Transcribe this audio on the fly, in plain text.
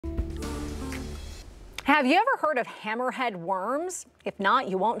Have you ever heard of hammerhead worms? If not,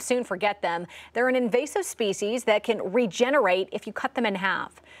 you won't soon forget them. They're an invasive species that can regenerate if you cut them in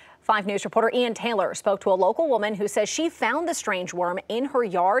half. 5 News reporter Ian Taylor spoke to a local woman who says she found the strange worm in her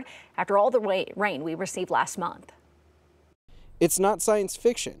yard after all the rain we received last month. It's not science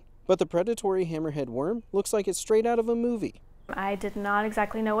fiction, but the predatory hammerhead worm looks like it's straight out of a movie. I did not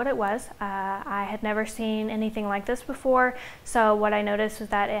exactly know what it was. I had never seen anything like this before, so what I noticed was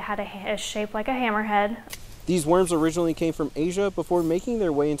that it had a shape like a hammerhead. These worms originally came from Asia before making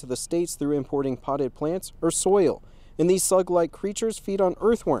their way into the States through importing potted plants or soil. And these slug-like creatures feed on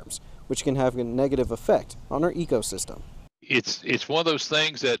earthworms, which can have a negative effect on our ecosystem. It's one of those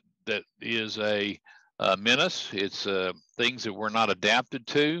things that is a menace. It's things that we're not adapted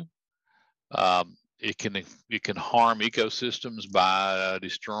to. It can harm ecosystems by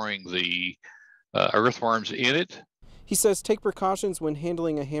destroying the earthworms in it. He says take precautions when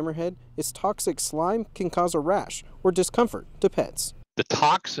handling a hammerhead. Its toxic slime can cause a rash or discomfort to pets. The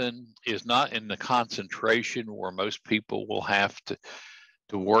toxin is not in the concentration where most people will have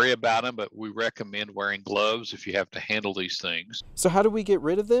to worry about them, but we recommend wearing gloves if you have to handle these things. So how do we get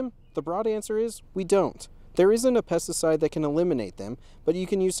rid of them? The broad answer is we don't. There isn't a pesticide that can eliminate them, but you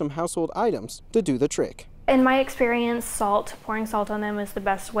can use some household items to do the trick. In my experience, pouring salt on them is the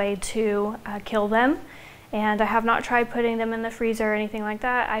best way to kill them. And I have not tried putting them in the freezer or anything like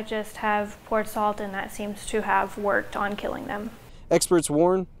that. I just have poured salt, and that seems to have worked on killing them. Experts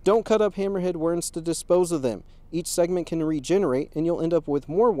warn, don't cut up hammerhead worms to dispose of them. Each segment can regenerate, and you'll end up with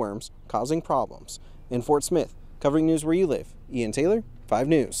more worms causing problems. In Fort Smith, covering news where you live, Ian Taylor, 5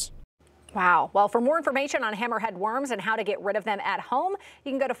 News. Wow. Well, for more information on hammerhead worms and how to get rid of them at home,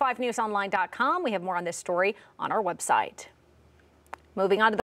 you can go to 5newsonline.com. We have more on this story on our website. Moving on to the